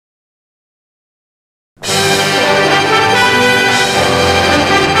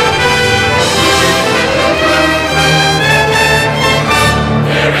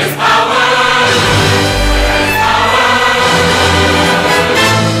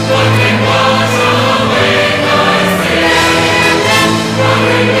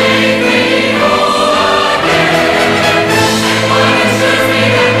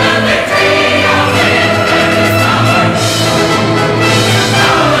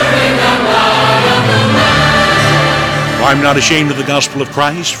I'm not ashamed of the gospel of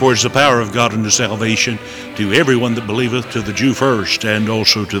Christ, for it's the power of God unto salvation to everyone that believeth, to the Jew first, and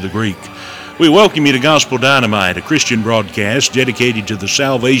also to the Greek. We welcome you to Gospel Dynamite, a Christian broadcast dedicated to the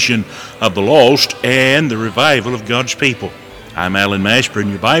salvation of the lost and the revival of God's people. I'm Alan Mashburn,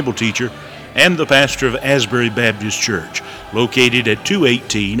 your Bible teacher and the pastor of Asbury Baptist Church, located at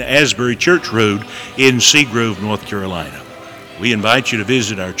 218 Asbury Church Road in Seagrove, North Carolina. We invite you to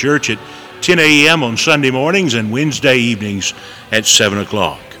visit our church at 10 a.m. on Sunday mornings and Wednesday evenings at 7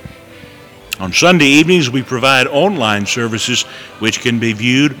 o'clock. On Sunday evenings, we provide online services which can be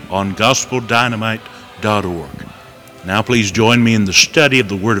viewed on gospeldynamite.org. Now please join me in the study of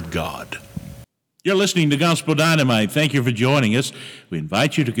the Word of God. You're listening to Gospel Dynamite. Thank you for joining us. We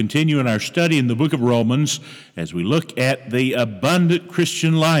invite you to continue in our study in the book of Romans as we look at the abundant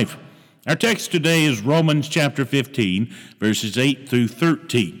Christian life. Our text today is Romans chapter 15, verses 8 through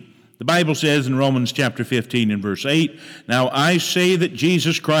 13. The Bible says in Romans chapter 15 and verse 8, "Now I say that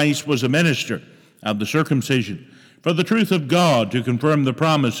Jesus Christ was a minister of the circumcision, for the truth of God, to confirm the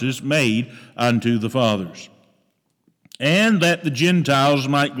promises made unto the fathers, and that the Gentiles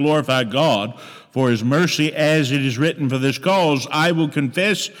might glorify God for his mercy, as it is written, For this cause I will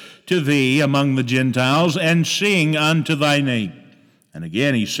confess to thee among the Gentiles, and sing unto thy name. And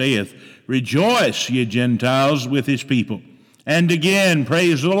again he saith, Rejoice, ye Gentiles, with his people. And again,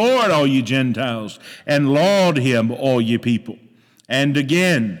 praise the Lord, all ye Gentiles, and laud him, all ye people. And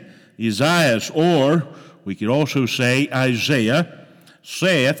again, Isaiah, or we could also say Isaiah,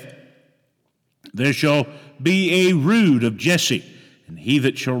 saith, There shall be a root of Jesse, and he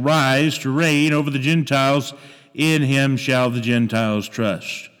that shall rise to reign over the Gentiles, in him shall the Gentiles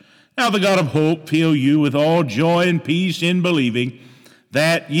trust. Now the God of hope fill you with all joy and peace in believing,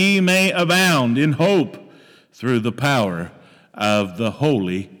 that ye may abound in hope through the power of the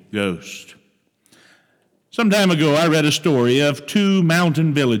Holy Ghost." Some time ago, I read a story of two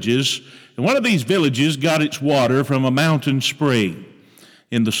mountain villages, and one of these villages got its water from a mountain spring.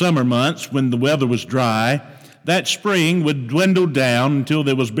 In the summer months, when the weather was dry, that spring would dwindle down until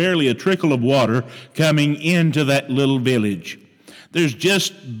there was barely a trickle of water coming into that little village. There's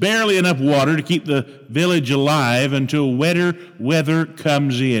just barely enough water to keep the village alive until wetter weather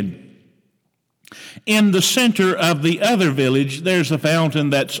comes in. In the center of the other village, there's a fountain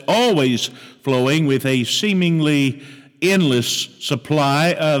that's always flowing with a seemingly endless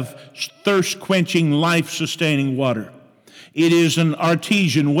supply of thirst-quenching, life-sustaining water. It is an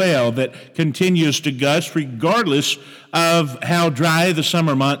artesian well that continues to gush regardless of how dry the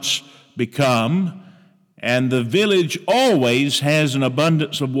summer months become, and the village always has an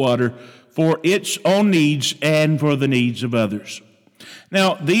abundance of water for its own needs and for the needs of others.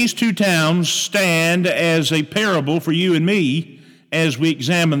 Now, these two towns stand as a parable for you and me as we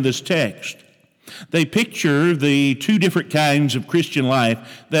examine this text. They picture the two different kinds of Christian life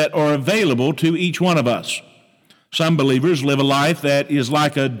that are available to each one of us. Some believers live a life that is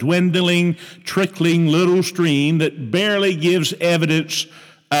like a dwindling, trickling little stream that barely gives evidence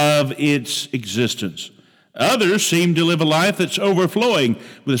of its existence. Others seem to live a life that's overflowing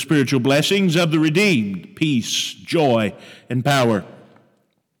with the spiritual blessings of the redeemed, peace, joy, and power.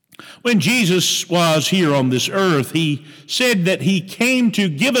 When Jesus was here on this earth, he said that he came to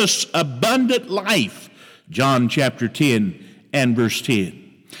give us abundant life, John chapter 10 and verse 10.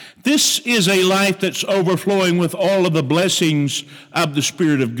 This is a life that's overflowing with all of the blessings of the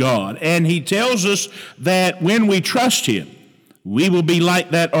Spirit of God. And he tells us that when we trust him, we will be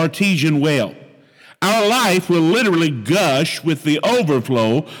like that artesian well. Our life will literally gush with the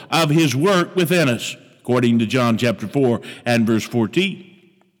overflow of his work within us, according to John chapter 4 and verse 14.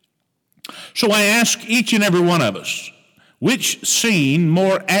 So I ask each and every one of us, which scene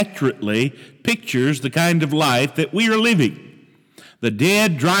more accurately pictures the kind of life that we are living? The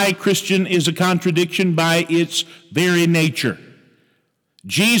dead, dry Christian is a contradiction by its very nature.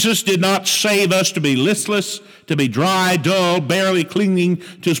 Jesus did not save us to be listless, to be dry, dull, barely clinging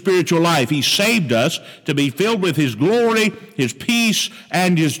to spiritual life. He saved us to be filled with his glory, his peace,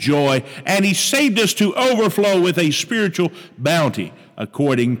 and his joy. And he saved us to overflow with a spiritual bounty,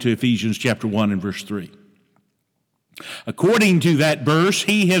 according to Ephesians chapter 1 and verse 3. According to that verse,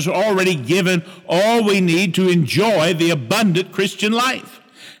 he has already given all we need to enjoy the abundant Christian life.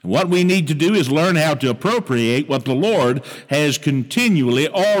 And what we need to do is learn how to appropriate what the Lord has continually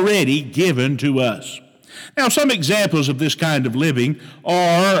already given to us. Now, some examples of this kind of living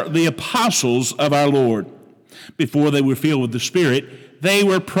are the apostles of our Lord. Before they were filled with the Spirit, they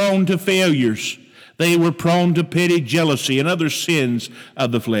were prone to failures. They were prone to petty jealousy and other sins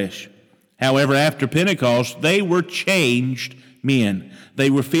of the flesh. However, after Pentecost, they were changed men. They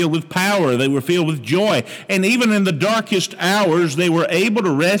were filled with power. They were filled with joy. And even in the darkest hours, they were able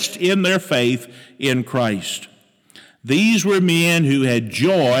to rest in their faith in Christ. These were men who had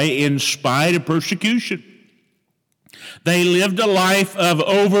joy in spite of persecution. They lived a life of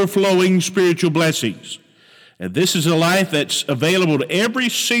overflowing spiritual blessings. And this is a life that's available to every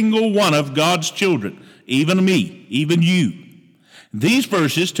single one of God's children, even me, even you. These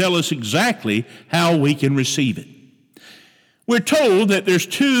verses tell us exactly how we can receive it. We're told that there's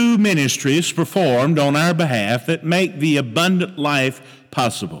two ministries performed on our behalf that make the abundant life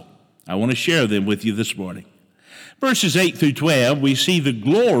possible. I want to share them with you this morning. Verses 8 through 12, we see the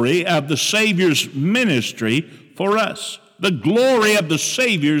glory of the Savior's ministry for us. The glory of the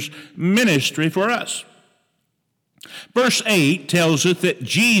Savior's ministry for us. Verse 8 tells us that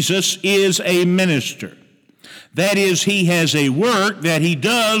Jesus is a minister. That is, he has a work that he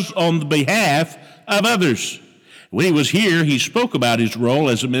does on the behalf of others. When he was here, he spoke about his role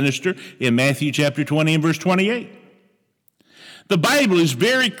as a minister in Matthew chapter 20 and verse 28. The Bible is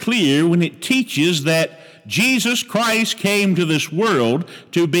very clear when it teaches that Jesus Christ came to this world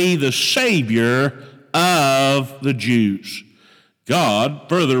to be the Savior of the Jews. God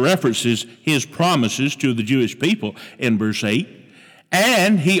further references his promises to the Jewish people in verse 8,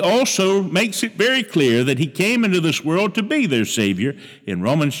 and he also makes it very clear that he came into this world to be their Savior in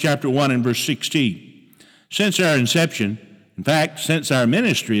Romans chapter 1 and verse 16. Since our inception, in fact, since our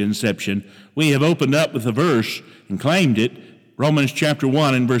ministry inception, we have opened up with a verse and claimed it, Romans chapter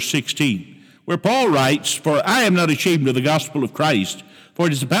 1 and verse 16, where Paul writes, "For I am not ashamed of the gospel of Christ, for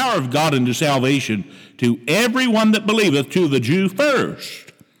it is the power of God unto salvation to everyone that believeth, to the Jew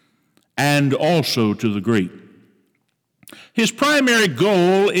first, and also to the Greek." His primary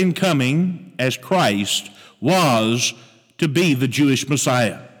goal in coming as Christ was to be the Jewish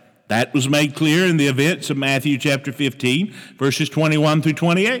Messiah. That was made clear in the events of Matthew chapter 15, verses 21 through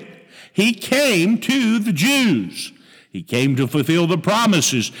 28. He came to the Jews. He came to fulfill the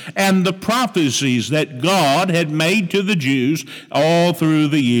promises and the prophecies that God had made to the Jews all through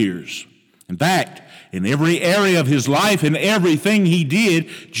the years. In fact, in every area of his life and everything he did,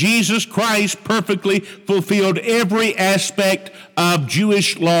 Jesus Christ perfectly fulfilled every aspect of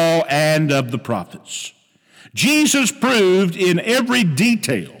Jewish law and of the prophets. Jesus proved in every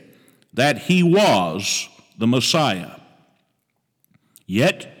detail that he was the Messiah.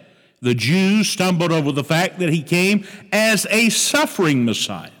 Yet, the Jews stumbled over the fact that he came as a suffering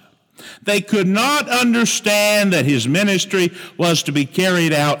Messiah. They could not understand that his ministry was to be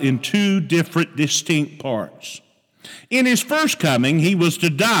carried out in two different, distinct parts. In his first coming, he was to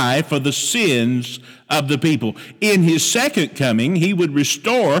die for the sins of the people. In his second coming, he would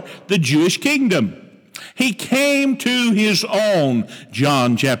restore the Jewish kingdom. He came to his own,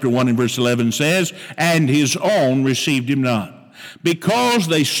 John chapter 1 and verse 11 says, and his own received him not. Because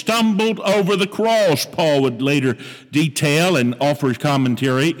they stumbled over the cross, Paul would later detail and offer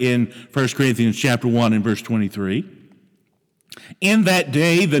commentary in 1 Corinthians chapter 1 and verse 23. In that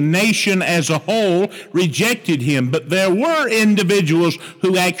day, the nation as a whole rejected him, but there were individuals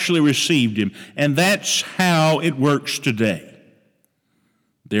who actually received him, and that's how it works today.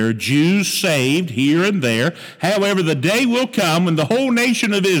 There are Jews saved here and there. However, the day will come when the whole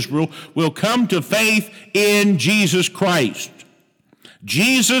nation of Israel will come to faith in Jesus Christ.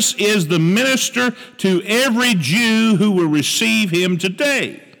 Jesus is the minister to every Jew who will receive him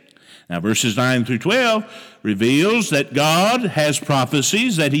today. Now, verses 9 through 12 reveals that God has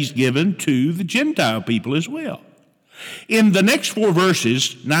prophecies that he's given to the Gentile people as well. In the next four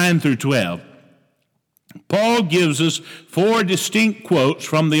verses, 9 through 12, Paul gives us four distinct quotes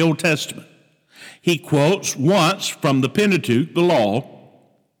from the Old Testament. He quotes once from the Pentateuch, the law,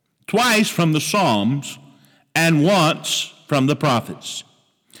 twice from the Psalms, and once from the prophets.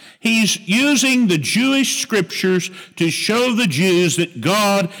 He's using the Jewish scriptures to show the Jews that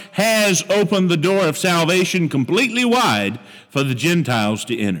God has opened the door of salvation completely wide for the Gentiles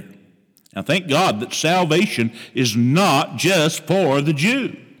to enter. Now, thank God that salvation is not just for the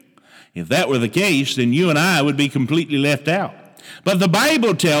Jew. If that were the case, then you and I would be completely left out. But the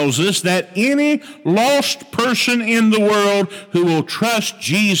Bible tells us that any lost person in the world who will trust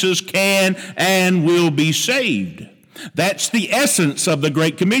Jesus can and will be saved. That's the essence of the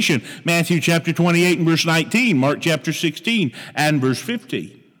Great Commission. Matthew chapter 28 and verse 19, Mark chapter 16 and verse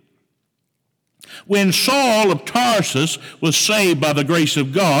 15. When Saul of Tarsus was saved by the grace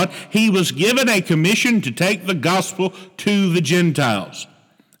of God, he was given a commission to take the gospel to the Gentiles.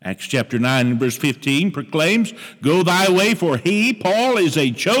 Acts chapter 9 and verse 15 proclaims, "Go thy way, for he, Paul, is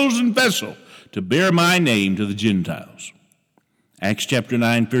a chosen vessel to bear my name to the Gentiles." Acts chapter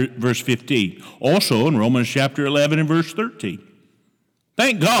 9 verse 15. Also in Romans chapter 11 and verse 13.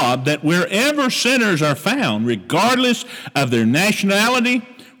 Thank God that wherever sinners are found, regardless of their nationality,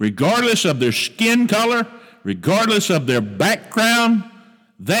 regardless of their skin color, regardless of their background,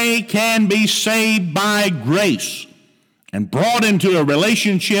 they can be saved by grace and brought into a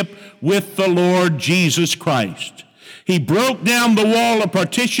relationship with the Lord Jesus Christ. He broke down the wall of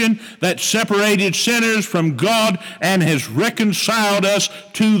partition that separated sinners from God and has reconciled us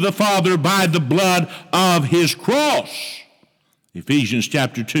to the Father by the blood of his cross. Ephesians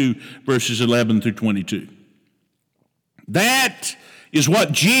chapter 2, verses 11 through 22. That is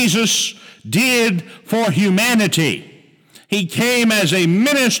what Jesus did for humanity. He came as a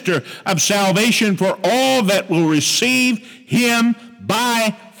minister of salvation for all that will receive him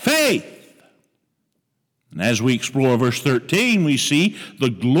by faith. And as we explore verse 13, we see the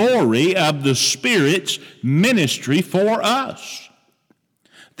glory of the Spirit's ministry for us.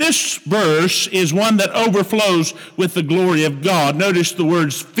 This verse is one that overflows with the glory of God. Notice the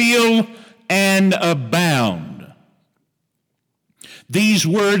words fill and abound. These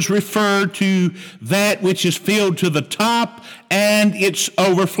words refer to that which is filled to the top and it's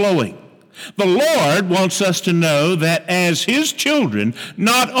overflowing. The Lord wants us to know that as his children,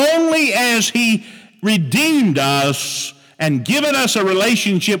 not only as he redeemed us and given us a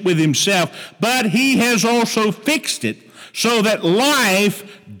relationship with himself, but he has also fixed it so that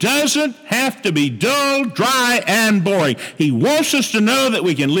life doesn't have to be dull, dry, and boring. He wants us to know that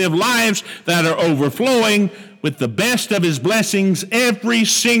we can live lives that are overflowing with the best of his blessings every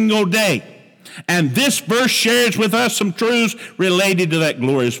single day. And this verse shares with us some truths related to that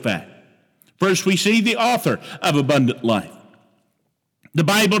glorious fact. First, we see the author of abundant life. The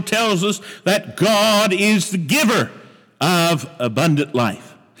Bible tells us that God is the giver of abundant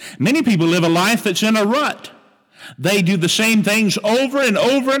life. Many people live a life that's in a rut. They do the same things over and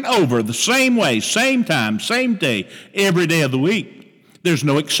over and over, the same way, same time, same day, every day of the week. There's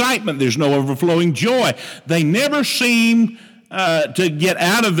no excitement. There's no overflowing joy. They never seem to get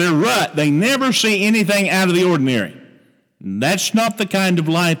out of their rut. They never see anything out of the ordinary. That's not the kind of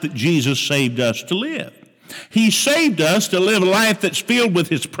life that Jesus saved us to live. He saved us to live a life that's filled with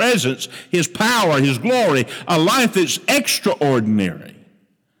his presence, his power, his glory, a life that's extraordinary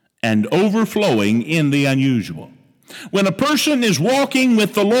and overflowing in the unusual. When a person is walking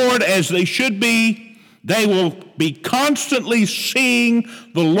with the Lord as they should be, they will be constantly seeing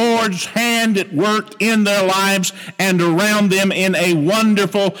the Lord's hand at work in their lives and around them in a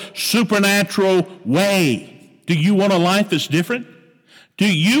wonderful, supernatural way. Do you want a life that's different?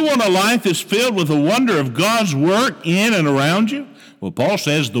 Do you want a life that's filled with the wonder of God's work in and around you? Well, Paul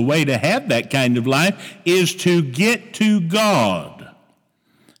says the way to have that kind of life is to get to God.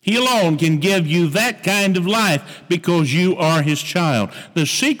 He alone can give you that kind of life because you are his child. The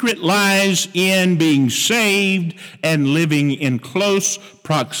secret lies in being saved and living in close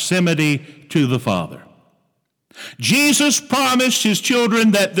proximity to the Father. Jesus promised his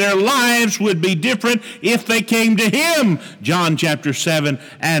children that their lives would be different if they came to him, John chapter 7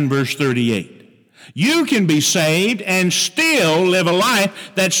 and verse 38. You can be saved and still live a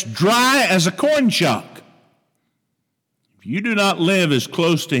life that's dry as a corn shock. If you do not live as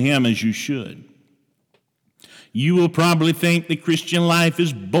close to him as you should, you will probably think the Christian life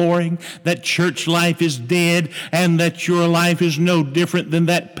is boring, that church life is dead, and that your life is no different than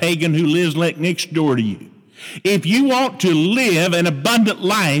that pagan who lives like next door to you. If you want to live an abundant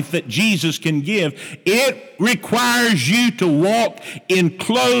life that Jesus can give, it requires you to walk in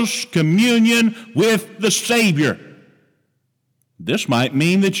close communion with the Savior. This might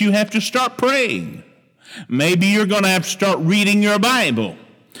mean that you have to start praying. Maybe you're going to have to start reading your Bible.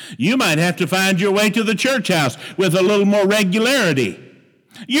 You might have to find your way to the church house with a little more regularity.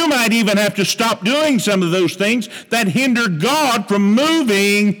 You might even have to stop doing some of those things that hinder God from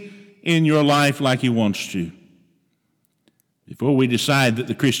moving in your life like he wants to. Before we decide that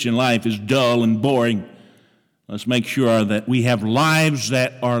the Christian life is dull and boring, let's make sure that we have lives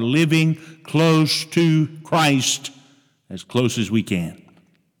that are living close to Christ, as close as we can.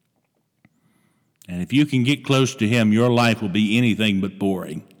 And if you can get close to him, your life will be anything but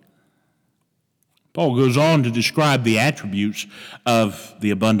boring. Paul goes on to describe the attributes of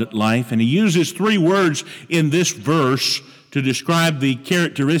the abundant life, and he uses 3 words in this verse to describe the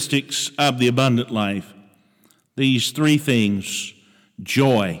characteristics of the abundant life. These 3 things,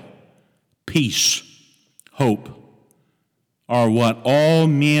 joy, peace, hope, are what all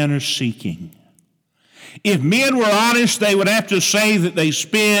men are seeking. If men were honest, they would have to say that they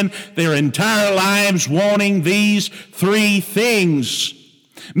spend their entire lives wanting these 3 things.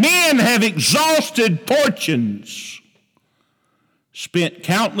 Men have exhausted fortunes, spent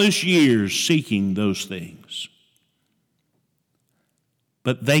countless years seeking those things.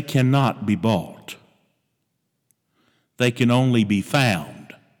 but they cannot be bought. They can only be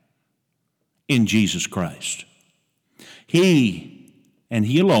found in Jesus Christ. He, and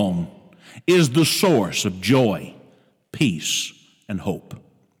He alone, is the source of joy, peace, and hope.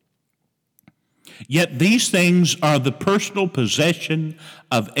 Yet these things are the personal possession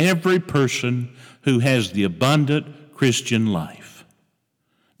of every person who has the abundant Christian life.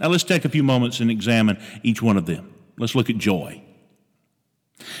 Now let's take a few moments and examine each one of them. Let's look at joy.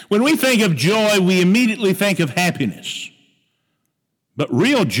 When we think of joy, we immediately think of happiness. But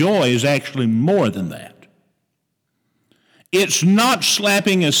real joy is actually more than that. It's not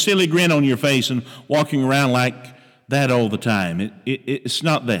slapping a silly grin on your face and walking around like that all the time. It's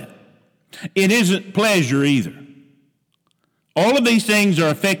not that. It isn't pleasure either. All of these things are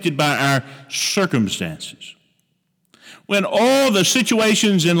affected by our circumstances. When all the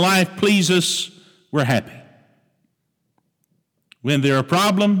situations in life please us, we're happy. When there are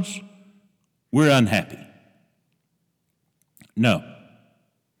problems, we're unhappy. No.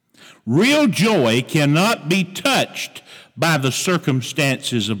 Real joy cannot be touched by the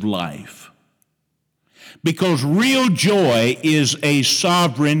circumstances of life, because real joy is a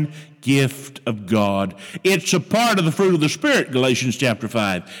sovereign gift of God. It's a part of the fruit of the Spirit, Galatians chapter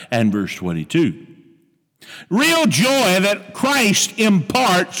 5 and verse 22. Real joy that Christ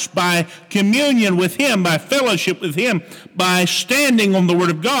imparts by communion with Him, by fellowship with Him, by standing on the Word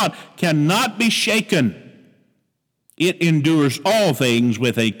of God, cannot be shaken. It endures all things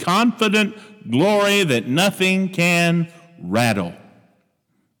with a confident glory that nothing can rattle.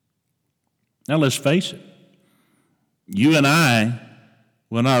 Now let's face it. You and I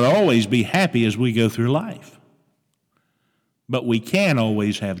will not always be happy as we go through life, but we can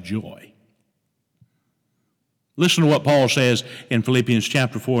always have joy. Listen to what Paul says in Philippians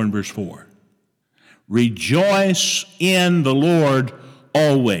chapter 4 and verse 4. Rejoice in the Lord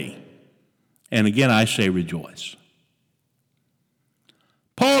always. And again, I say rejoice.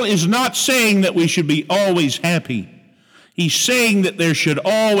 Paul is not saying that we should be always happy. He's saying that there should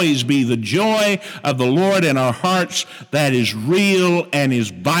always be the joy of the Lord in our hearts that is real and is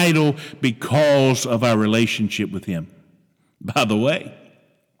vital because of our relationship with Him. By the way,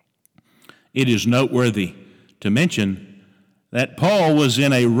 it is noteworthy to mention that Paul was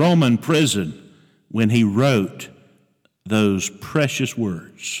in a Roman prison when he wrote those precious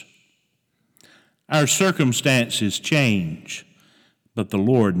words. Our circumstances change, but the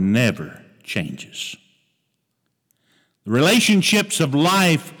Lord never changes. The relationships of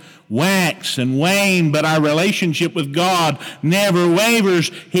life wax and wane, but our relationship with God never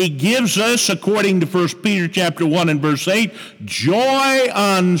wavers. He gives us, according to 1 Peter chapter 1 and verse 8, joy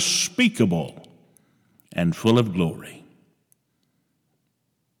unspeakable and full of glory.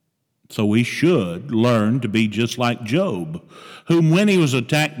 So we should learn to be just like Job, whom when he was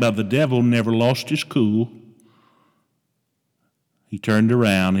attacked by the devil never lost his cool. He turned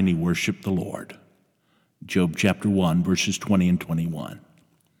around and he worshiped the Lord. Job chapter 1, verses 20 and 21.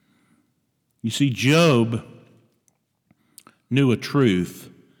 You see, Job knew a truth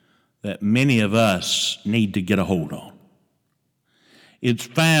that many of us need to get a hold on. It's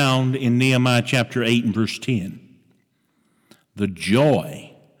found in Nehemiah chapter 8 and verse 10. The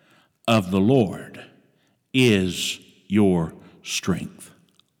joy of the Lord is your strength.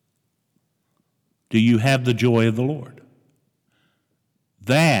 Do you have the joy of the Lord?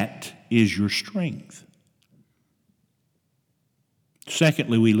 That is your strength.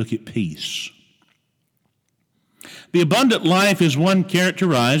 Secondly, we look at peace. The abundant life is one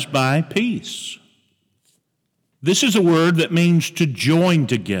characterized by peace. This is a word that means to join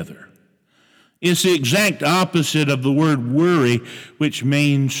together. It's the exact opposite of the word worry, which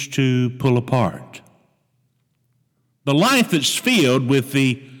means to pull apart. The life that's filled with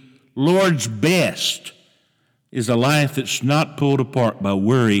the Lord's best is a life that's not pulled apart by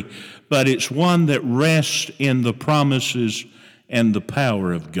worry, but it's one that rests in the promises and the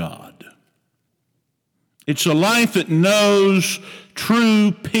power of God. It's a life that knows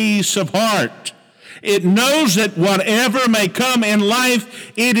true peace of heart. It knows that whatever may come in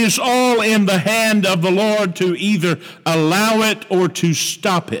life, it is all in the hand of the Lord to either allow it or to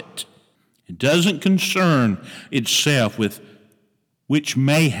stop it. It doesn't concern itself with which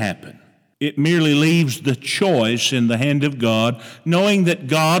may happen. It merely leaves the choice in the hand of God, knowing that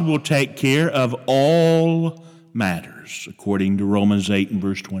God will take care of all matters, according to Romans 8 and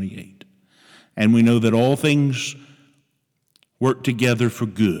verse 28. And we know that all things work together for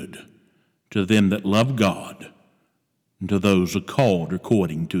good to them that love God and to those who are called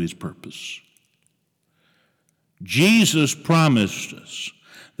according to His purpose. Jesus promised us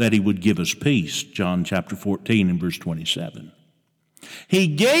that He would give us peace, John chapter 14 and verse 27. He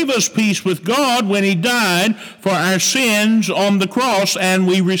gave us peace with God when he died for our sins on the cross, and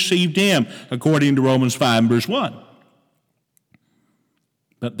we received him, according to Romans 5, verse 1.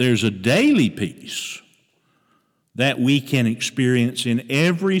 But there's a daily peace that we can experience in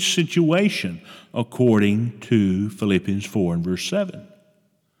every situation, according to Philippians 4 and verse 7.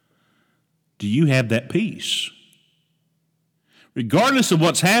 Do you have that peace? Regardless of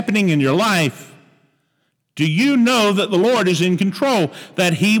what's happening in your life, do you know that the Lord is in control,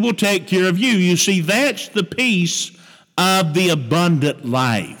 that he will take care of you? You see, that's the peace of the abundant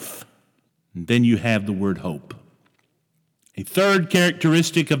life. And then you have the word hope. A third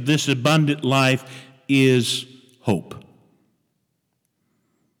characteristic of this abundant life is hope.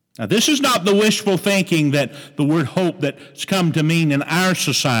 Now, this is not the wishful thinking that the word hope that's come to mean in our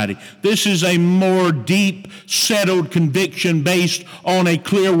society. This is a more deep, settled conviction based on a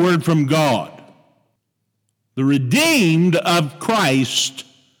clear word from God. The redeemed of Christ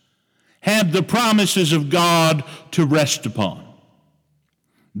have the promises of God to rest upon.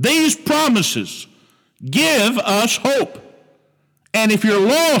 These promises give us hope. And if you're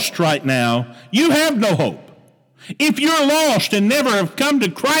lost right now, you have no hope. If you're lost and never have come to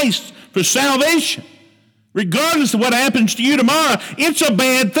Christ for salvation, regardless of what happens to you tomorrow, it's a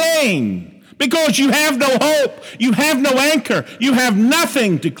bad thing because you have no hope, you have no anchor, you have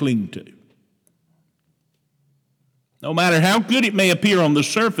nothing to cling to. No matter how good it may appear on the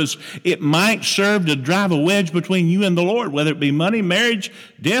surface, it might serve to drive a wedge between you and the Lord, whether it be money, marriage,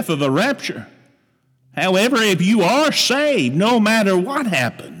 death, or the rapture. However, if you are saved, no matter what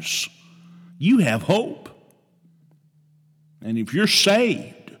happens, you have hope. And if you're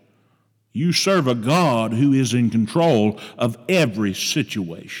saved, you serve a God who is in control of every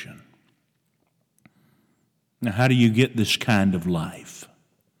situation. Now, how do you get this kind of life?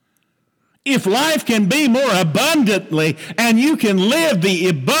 If life can be more abundantly and you can live the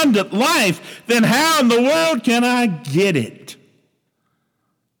abundant life, then how in the world can I get it?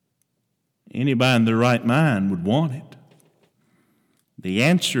 Anybody in their right mind would want it. The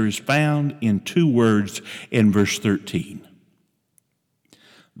answer is found in two words in verse 13.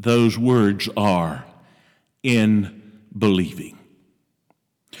 Those words are in believing.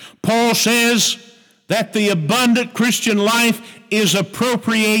 Paul says that the abundant Christian life is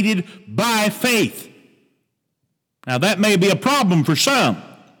appropriated by faith. Now, that may be a problem for some.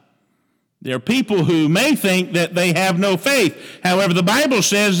 There are people who may think that they have no faith. However, the Bible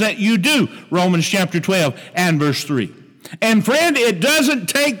says that you do. Romans chapter 12 and verse 3. And friend, it doesn't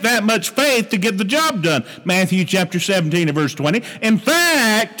take that much faith to get the job done. Matthew chapter 17 and verse 20. In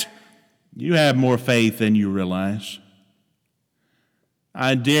fact, you have more faith than you realize.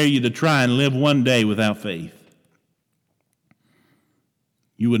 I dare you to try and live one day without faith.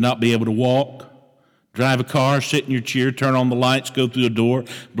 You would not be able to walk, drive a car, sit in your chair, turn on the lights, go through a door,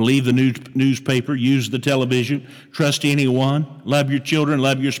 believe the newspaper, use the television, trust anyone, love your children,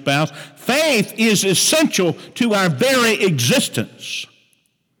 love your spouse. Faith is essential to our very existence.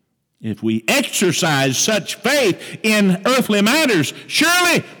 If we exercise such faith in earthly matters,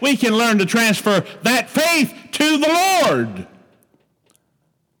 surely we can learn to transfer that faith to the Lord.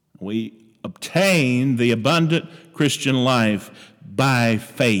 We obtain the abundant Christian life by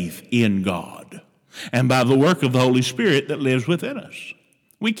faith in God and by the work of the Holy Spirit that lives within us.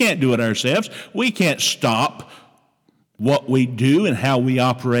 We can't do it ourselves. We can't stop what we do and how we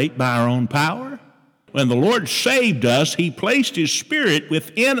operate by our own power. When the Lord saved us, he placed his Spirit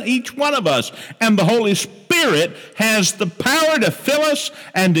within each one of us, and the Holy Spirit has the power to fill us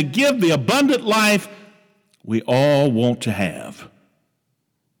and to give the abundant life we all want to have.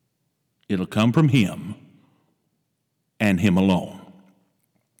 It'll come from him and him alone.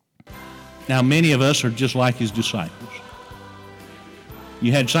 Now, many of us are just like his disciples.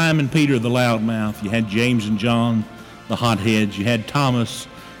 You had Simon Peter, the loudmouth. You had James and John, the hotheads. You had Thomas,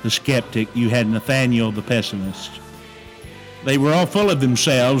 the skeptic. You had Nathaniel, the pessimist. They were all full of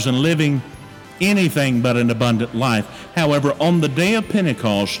themselves and living anything but an abundant life. However, on the day of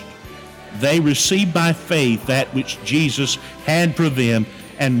Pentecost, they received by faith that which Jesus had for them,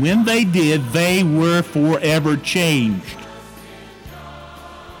 and when they did, they were forever changed.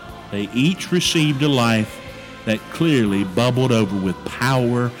 They each received a life that clearly bubbled over with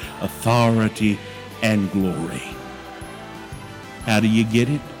power, authority, and glory. How do you get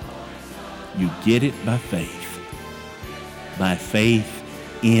it? You get it by faith. By faith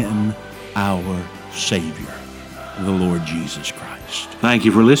in our Savior, the Lord Jesus Christ. Thank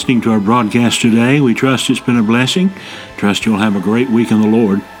you for listening to our broadcast today. We trust it's been a blessing. Trust you'll have a great week in the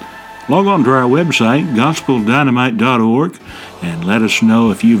Lord. Log on to our website, gospeldynamite.org, and let us know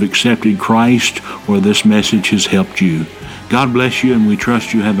if you've accepted Christ or this message has helped you. God bless you, and we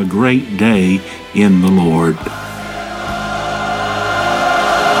trust you have a great day in the Lord.